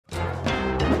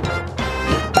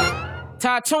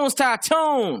Tyquonne,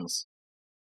 Tyquonne.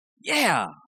 Yeah.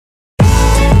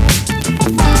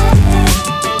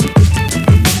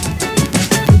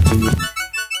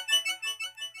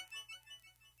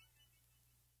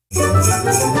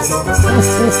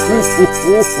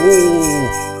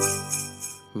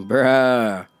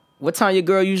 Bruh, what time your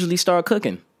girl usually start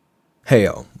cooking?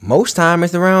 Hell, most time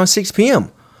it's around 6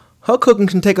 p.m. Her cooking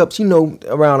can take up,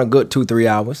 around a good 2-3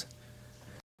 hours.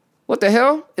 What the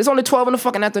hell? It's only 12 in the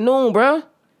fucking afternoon, bruh.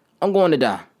 I'm going to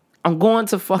die. I'm going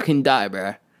to fucking die,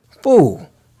 bruh. Fool,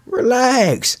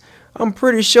 relax. I'm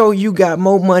pretty sure you got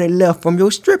more money left from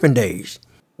your stripping days.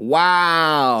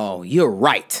 Wow, you're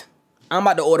right. I'm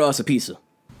about to order us a pizza.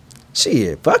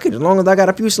 Shit, fuck it. As long as I got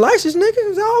a few slices, nigga,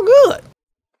 it's all good.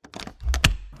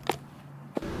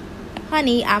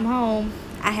 Honey, I'm home.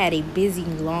 I had a busy,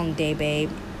 long day, babe.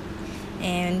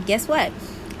 And guess what?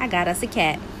 I got us a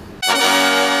cat.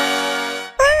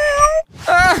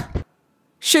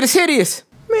 Shit is hideous.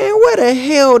 Man, where the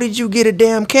hell did you get a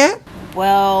damn cat?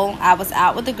 Well, I was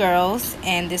out with the girls,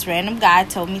 and this random guy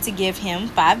told me to give him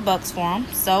 $5 for him.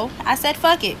 So I said,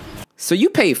 fuck it. So you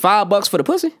paid $5 for the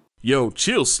pussy? Yo,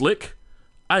 chill, Slick.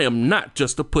 I am not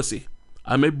just a pussy.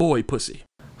 I'm a boy pussy.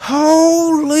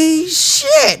 Holy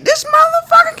shit, this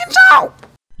motherfucker can talk.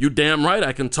 You damn right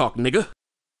I can talk, nigga.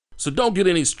 So don't get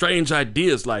any strange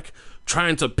ideas like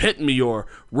trying to pet me or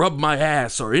rub my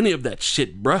ass or any of that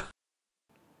shit, bruh.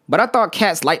 But I thought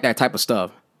cats like that type of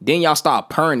stuff. Then y'all start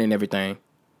purring and everything.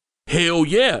 Hell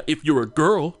yeah, if you're a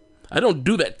girl. I don't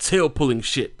do that tail pulling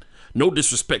shit. No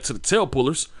disrespect to the tail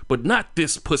pullers, but not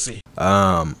this pussy.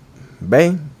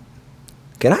 Babe,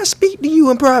 can I speak to you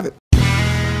in private?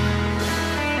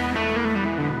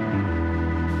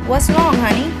 What's wrong,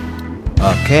 honey?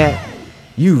 A cat?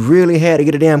 You really had to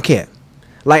get a damn cat.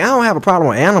 Like, I don't have a problem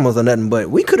with animals or nothing, but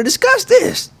we could have discussed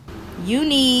this. You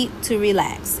need to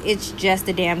relax. It's just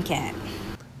a damn cat.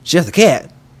 Just a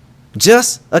cat?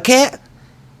 Just a cat?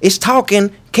 It's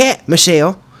talking cat,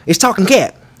 Michelle. It's talking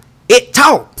cat. It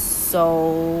talks.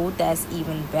 So that's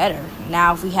even better.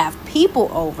 Now if we have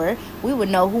people over, we would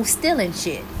know who's stealing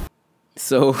shit.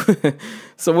 So,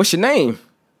 so what's your name?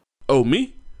 Oh,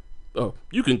 me? Oh,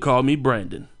 you can call me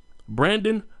Brandon.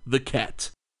 Brandon the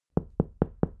cat.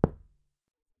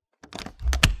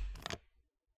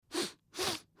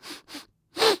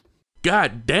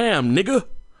 God damn, nigga.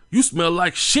 You smell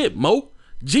like shit, Mo.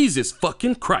 Jesus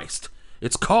fucking Christ.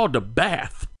 It's called a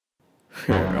bath.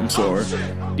 I'm sorry.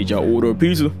 Did y'all order a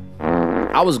pizza?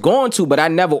 I was going to, but I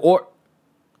never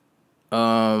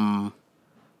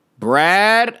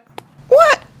Brad?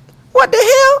 What? What the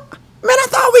hell? Man, I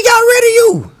thought we got rid of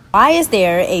you. Why is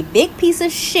there a big piece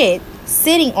of shit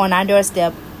sitting on our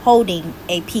doorstep holding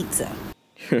a pizza?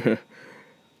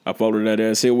 I followed that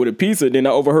ass here with a pizza, then I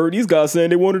overheard these guys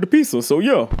saying they wanted a pizza, so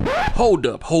yeah. Hold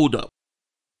up.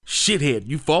 Shithead,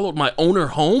 you followed my owner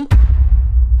home?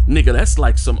 Nigga, that's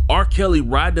like some R. Kelly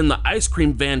riding the ice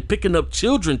cream van picking up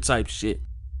children type shit.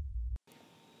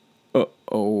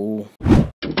 Uh-oh.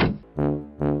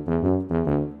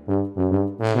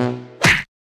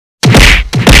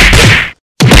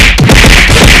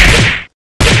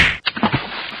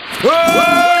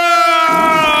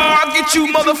 I'll get you,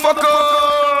 motherfucker!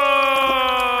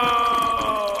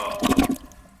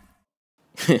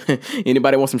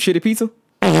 Anybody want some shitty pizza?